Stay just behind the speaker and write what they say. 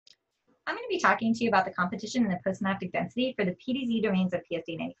I'm going to be talking to you about the competition in the postsynaptic density for the PDZ domains of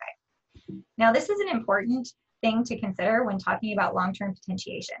PSD95. Now, this is an important thing to consider when talking about long-term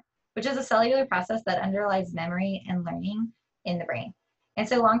potentiation, which is a cellular process that underlies memory and learning in the brain. And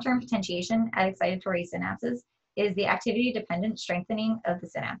so long-term potentiation at excitatory synapses is the activity-dependent strengthening of the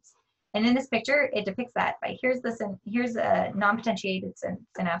synapse. And in this picture, it depicts that by here's a non-potentiated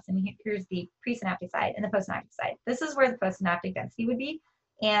synapse, and here's the presynaptic side and the postsynaptic side. This is where the postsynaptic density would be.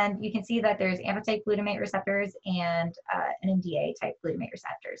 And you can see that there's AMPA-type glutamate receptors and NMDA-type glutamate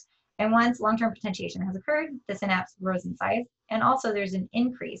receptors. And once long-term potentiation has occurred, the synapse grows in size, and also there's an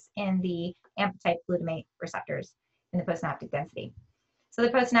increase in the AMPA-type glutamate receptors in the postsynaptic density. So the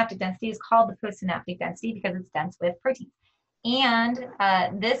postsynaptic density is called the postsynaptic density because it's dense with proteins. And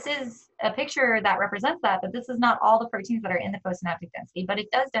this is a picture that represents that, but this is not all the proteins that are in the postsynaptic density, but it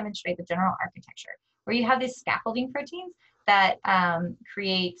does demonstrate the general architecture, where you have these scaffolding proteins that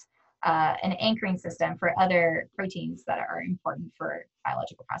create an anchoring system for other proteins that are important for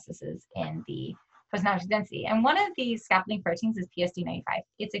biological processes in the postsynaptic density. And one of these scaffolding proteins is PSD95.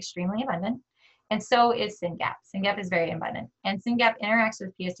 It's extremely abundant, and so is SYNGAP. SYNGAP is very abundant, and SYNGAP interacts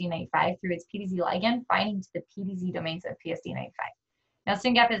with PSD95 through its PDZ ligand binding to the PDZ domains of PSD95. Now,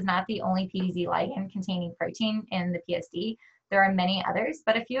 SYNGAP is not the only PDZ ligand containing protein in the PSD. There are many others,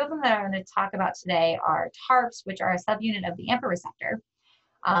 but a few of them that I'm going to talk about today are TARPs, which are a subunit of the AMPA receptor,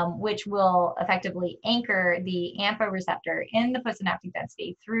 which will effectively anchor the AMPA receptor in the postsynaptic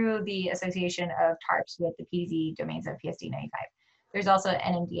density through the association of TARPs with the PDZ domains of PSD95. There's also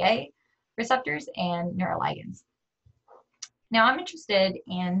NMDA receptors and neuroligands. Now, I'm interested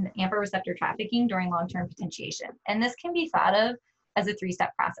in AMPA receptor trafficking during long-term potentiation, and this can be thought of as a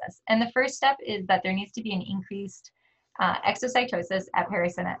three-step process. And the first step is that there needs to be an increased exocytosis at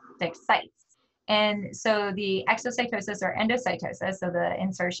perisynaptic sites. And so the exocytosis or endocytosis, so the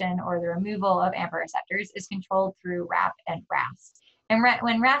insertion or the removal of AMPA receptors, is controlled through RAP and RAS. And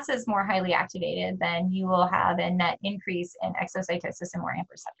when RAS is more highly activated, then you will have a net increase in exocytosis and more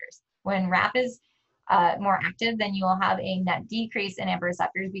AMPA receptors. When RAP is more active, then you will have a net decrease in AMPA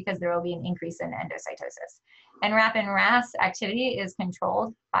receptors because there will be an increase in endocytosis. And RAP and RAS activity is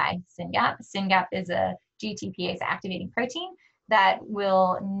controlled by SYNGAP. SYNGAP is a GTPase activating protein that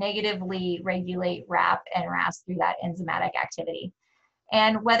will negatively regulate RAP and RAS through that enzymatic activity.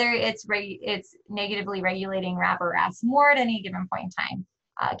 And whether it's negatively regulating RAP or RAS more at any given point in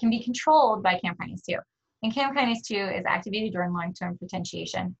time can be controlled by CAM kinase 2. And CAM kinase 2 is activated during long-term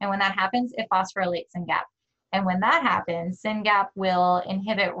potentiation. And when that happens, it phosphorylates SYNGAP. And when that happens, SYNGAP will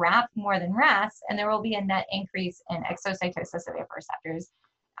inhibit RAP more than RAS, and there will be a net increase in exocytosis of AMPA receptors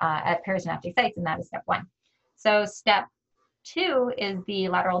at perisynaptic sites, and that is step one. So step two is the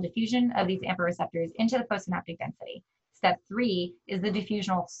lateral diffusion of these AMPA receptors into the postsynaptic density. Step three is the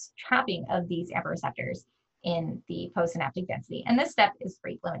diffusional trapping of these AMPA receptors in the postsynaptic density, and this step is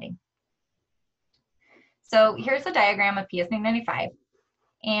rate limiting. So here's a diagram of PSD95,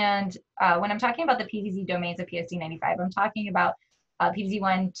 and when I'm talking about the PDZ domains of PSD95, I'm talking about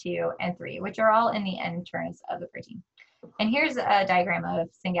PDZ1, 2, and 3, which are all in the N terms of the protein. And here's a diagram of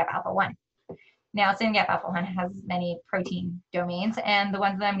SYNGAP alpha 1. Now, SYNGAP alpha 1 has many protein domains, and the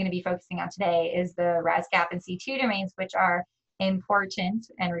ones that I'm going to be focusing on today is the RAS-GAP and C2 domains, which are important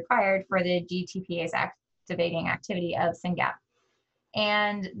and required for the GTPase activating activity of SYNGAP.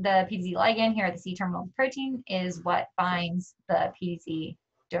 And the PDZ ligand here at the C-terminal of the protein is what binds the PDZ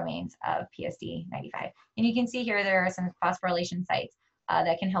domains of PSD95. And you can see here there are some phosphorylation sites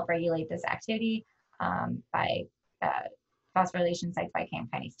that can help regulate this activity by phosphorylation sites by CAM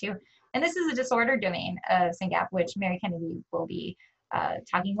kinase 2. And this is a disordered domain of SYNGAP, which Mary Kennedy will be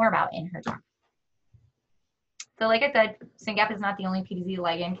talking more about in her talk. So like I said, SYNGAP is not the only PDZ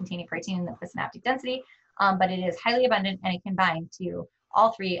ligand containing protein in the postsynaptic density, but it is highly abundant and it can bind to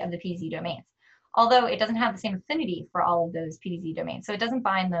all three of the PDZ domains. Although it doesn't have the same affinity for all of those PDZ domains, so it doesn't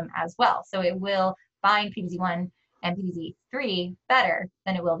bind them as well. So it will bind PDZ1 and PDZ3 better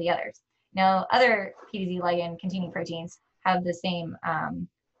than it will the others. Now, other PDZ ligand containing proteins have the same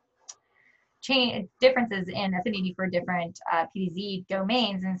differences in affinity for different PDZ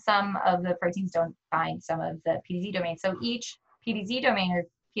domains, and some of the proteins don't bind some of the PDZ domains. So each PDZ domain of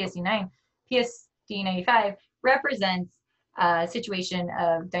PSD95 represents a situation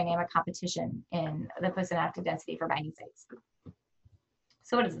of dynamic competition in the postsynaptic density for binding sites.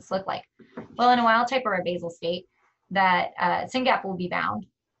 So what does this look like? Well, in a wild type or a basal state, that SYNGAP will be bound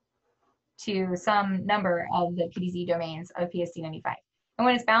to some number of the PDZ domains of PSD95. And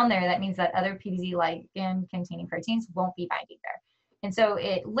when it's bound there, that means that other PDZ ligand containing proteins won't be binding there. And so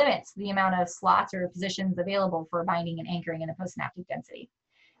it limits the amount of slots or positions available for binding and anchoring in the postsynaptic density.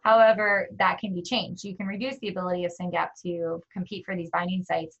 However, that can be changed. You can reduce the ability of SYNGAP to compete for these binding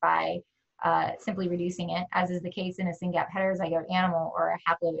sites by simply reducing it, as is the case in a SYNGAP heterozygote animal or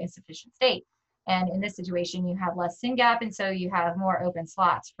a haploinsufficient state. And in this situation, you have less SYNGAP, and so you have more open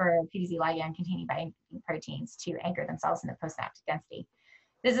slots for PDZ ligand containing binding proteins to anchor themselves in the postsynaptic density.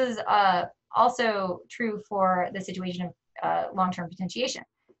 This is also true for the situation of long-term potentiation.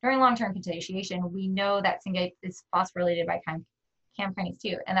 During long-term potentiation, we know that SYNGAP is phosphorylated by CAM kinase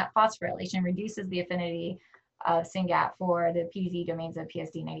 2, and that phosphorylation reduces the affinity of SYNGAP for the PDZ domains of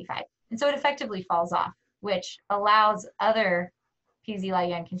PSD95. And so it effectively falls off, which allows other PDZ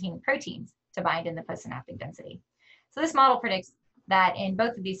ligand containing proteins to bind in the postsynaptic density. So this model predicts that in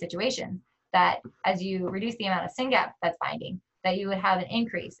both of these situations, that as you reduce the amount of SYNGAP that's binding, that you would have an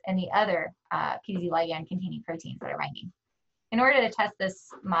increase in the other PDZ ligand containing proteins that are binding. In order to test this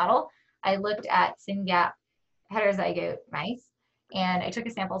model, I looked at SYNGAP heterozygote mice, and I took a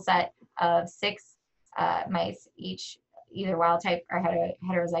sample set of 6 mice, each either wild type or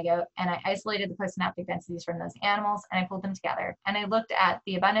heterozygote, and I isolated the postsynaptic densities from those animals, and I pulled them together. And I looked at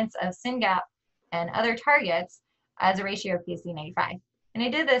the abundance of SYNGAP and other targets as a ratio of PSD95. And I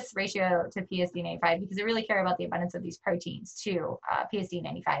did this ratio to PSD95 because I really care about the abundance of these proteins to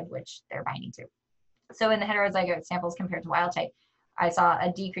PSD95, which they're binding to. So in the heterozygote samples compared to wild type, I saw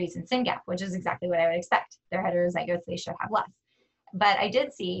a decrease in SYNGAP, which is exactly what I would expect. They're heterozygotes, they should have less. But I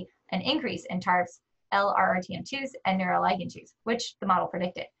did see an increase in TARPs, LRRTM2s, and neuroligand 2s, which the model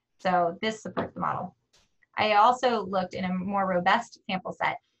predicted. So this supports the model. I also looked in a more robust sample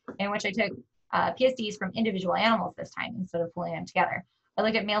set in which I took PSDs from individual animals this time instead of pulling them together. I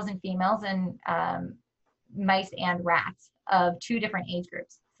looked at males and females and mice and rats of 2 different age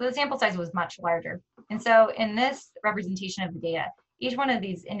groups. So the sample size was much larger. And so in this representation of the data, each one of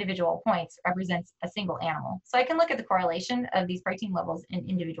these individual points represents a single animal. So I can look at the correlation of these protein levels in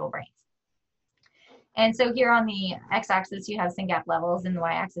individual brains. And so here on the x-axis, you have SYNGAP levels, and the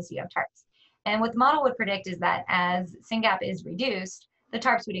y-axis, you have TARPs. And what the model would predict is that as SYNGAP is reduced, the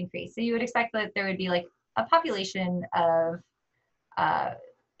TARPs would increase. So you would expect that there would be like a population of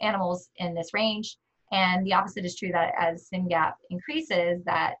animals in this range. And the opposite is true, that as SYNGAP increases,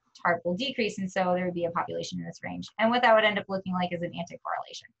 that TARP will decrease, and so there would be a population in this range. And what that would end up looking like is an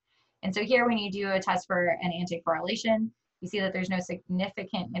anticorrelation. And so here, when you do a test for an anticorrelation, you see that there's no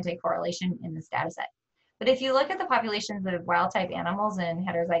significant anticorrelation in this data set. But if you look at the populations of wild-type animals and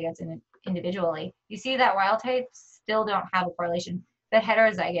heterozygotes individually, you see that wild types still don't have a correlation, but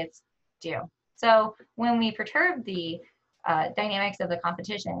heterozygotes do. So when we perturb the dynamics of the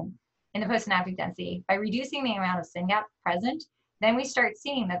competition in the postsynaptic density by reducing the amount of SYNGAP present, then we start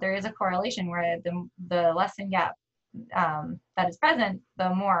seeing that there is a correlation where the less SYNGAP that is present,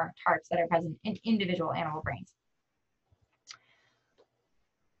 the more TARPs that are present in individual animal brains.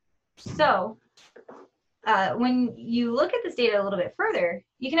 So when you look at this data a little bit further,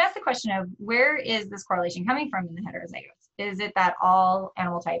 you can ask the question of where is this correlation coming from in the heterozygotes? Is it that all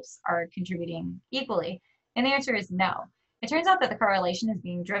animal types are contributing equally? And the answer is no. It turns out that the correlation is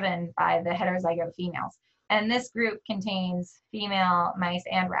being driven by the heterozygote females. And this group contains female mice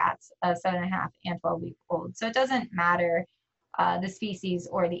and rats of 7.5 and 12-week-old. So it doesn't matter the species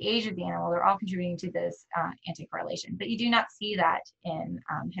or the age of the animal, they're all contributing to this anticorrelation. But you do not see that in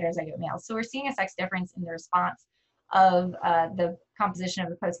heterozygote males. So we're seeing a sex difference in the response of the composition of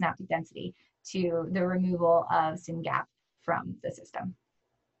the postsynaptic density to the removal of SYNGAP from the system.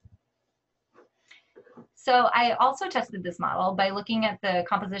 So I also tested this model by looking at the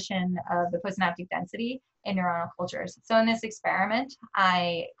composition of the postsynaptic density in neuronal cultures. So in this experiment,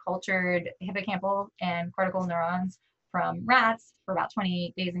 I cultured hippocampal and cortical neurons from rats for about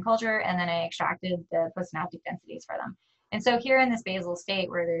 28 days in culture, and then I extracted the postsynaptic densities for them. And so here in this basal state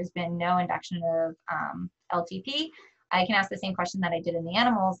where there's been no induction of LTP, I can ask the same question that I did in the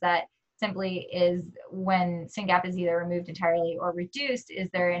animals, that simply is when SYNGAP is either removed entirely or reduced, is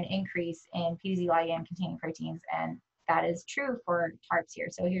there an increase in PDZ ligand containing proteins? And that is true for TARPs here.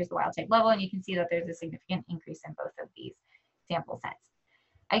 So here's the wild type level, and you can see that there's a significant increase in both of these sample sets.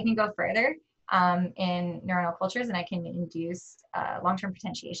 I can go further in neuronal cultures, and I can induce long-term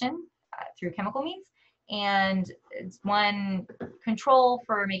potentiation through chemical means. And one control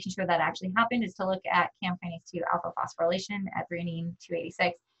for making sure that actually happened is to look at CAM kinase 2 alpha phosphorylation at threonine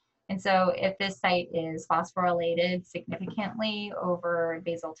 286. And so if this site is phosphorylated significantly over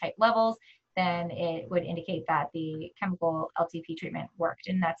basal type levels, then it would indicate that the chemical LTP treatment worked.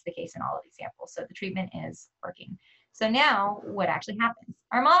 And that's the case in all of these samples. So the treatment is working. So now what actually happens?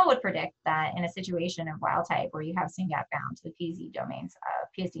 Our model would predict that in a situation of wild type where you have SYNGAP bound to the PZ domains of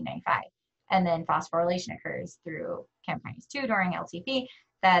PSD95, and then phosphorylation occurs through CAM kinase 2 during LTP,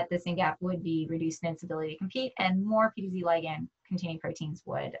 that the SYNGAP would be reduced in its ability to compete, and more PDZ ligand containing proteins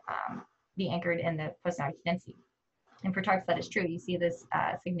would be anchored in the postsynaptic density. And for TARPs, that is true. You see this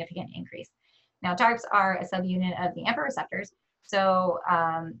significant increase. Now, TARPs are a subunit of the AMPA receptors, so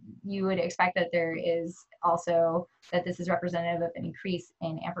you would expect that there is also that this is representative of an increase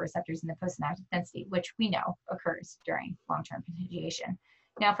in AMPA receptors in the postsynaptic density, which we know occurs during long-term potentiation.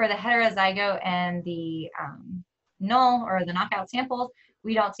 Now, for the heterozygote and the null or the knockout samples,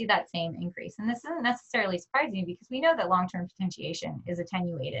 we don't see that same increase. And this isn't necessarily surprising because we know that long-term potentiation is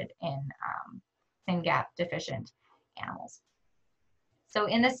attenuated in SYNGAP deficient animals. So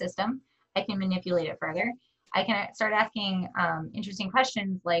in this system, I can manipulate it further. I can start asking interesting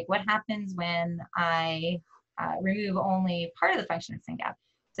questions like what happens when I remove only part of the function of SYNGAP.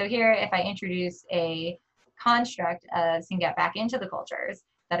 So here, if I introduce a construct of SYNGAP back into the cultures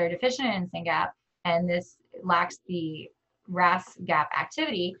that are deficient in SYNGAP, and this lacks the RAS gap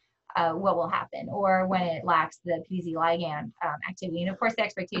activity, what will happen? Or when it lacks the PDZ ligand activity. And of course, the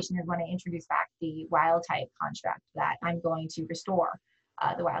expectation is when I introduce back the wild type construct that I'm going to restore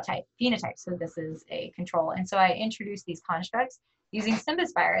the wild type phenotype. So this is a control. And so I introduced these constructs using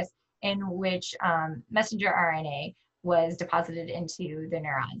Symbis virus, in which messenger RNA was deposited into the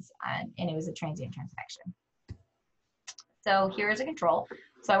neurons, and it was a transient transfection. So here is a control.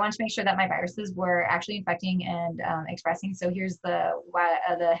 So I wanted to make sure that my viruses were actually infecting and expressing. So here's the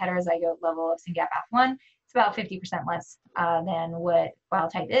heterozygote level of SYNGAP alpha-1. It's about 50% less than what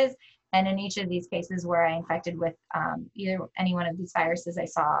wild type is. And in each of these cases where I infected with any one of these viruses, I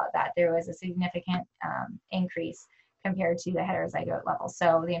saw that there was a significant increase compared to the heterozygote level.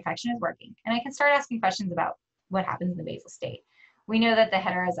 So the infection is working. And I can start asking questions about what happens in the basal state. We know that the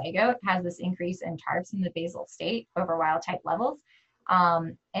heterozygote has this increase in TARPs in the basal state over wild type levels.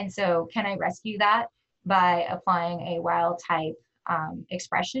 And so can I rescue that by applying a wild type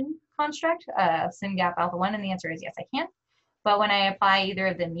expression construct of SYNGAP alpha-1? And the answer is yes, I can. But when I apply either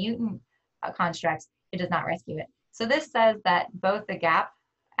of the mutant constructs, it does not rescue it. So this says that both the gap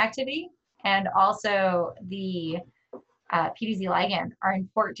activity and also the PDZ ligand are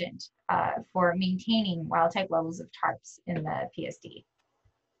important for maintaining wild type levels of TARPs in the PSD.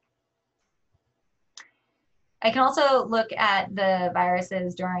 I can also look at the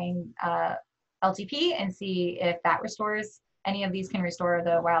viruses during LTP and see if that restores, any of these can restore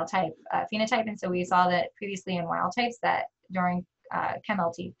the wild type phenotype. And so we saw that previously in wild types that during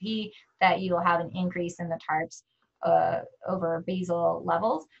chem-LTP that you will have an increase in the TARPs over basal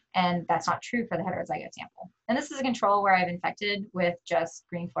levels, and that's not true for the heterozygote sample. And this is a control where I've infected with just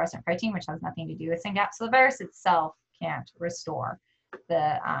green fluorescent protein, which has nothing to do with SYNGAP. So the virus itself can't restore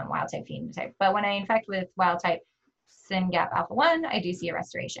the wild type phenotype. But when I infect with wild type SYNGAP alpha-1, I do see a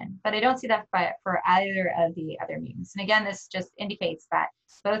restoration. But I don't see that for either of the other mutants. And again, this just indicates that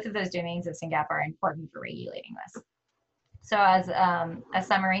both of those domains of SYNGAP are important for regulating this. So as a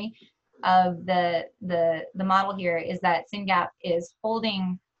summary of the model here is that SYNGAP is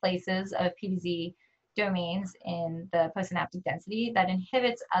holding places of PDZ domains in the postsynaptic density that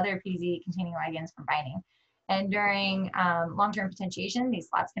inhibits other PDZ containing ligands from binding. And during long-term potentiation, these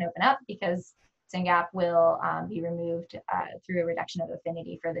slots can open up because SYNGAP will be removed through a reduction of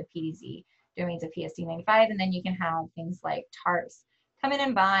affinity for the PDZ domains of PSD95. And then you can have things like TARPs come in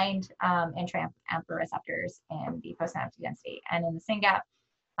and bind and trap AMPA receptors in the postsynaptic density. And in the SYNGAP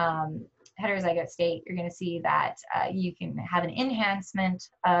heterozygote state, you're going to see that you can have an enhancement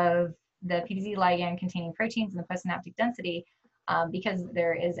of the PDZ ligand containing proteins in the postsynaptic density because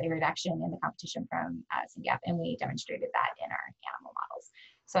there is a reduction in the competition from SYNGAP, and we demonstrated that in our animal models.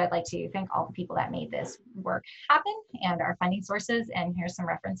 So I'd like to thank all the people that made this work happen and our funding sources, and here's some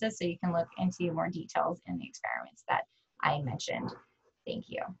references so you can look into more details in the experiments that I mentioned. Thank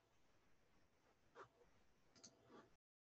you.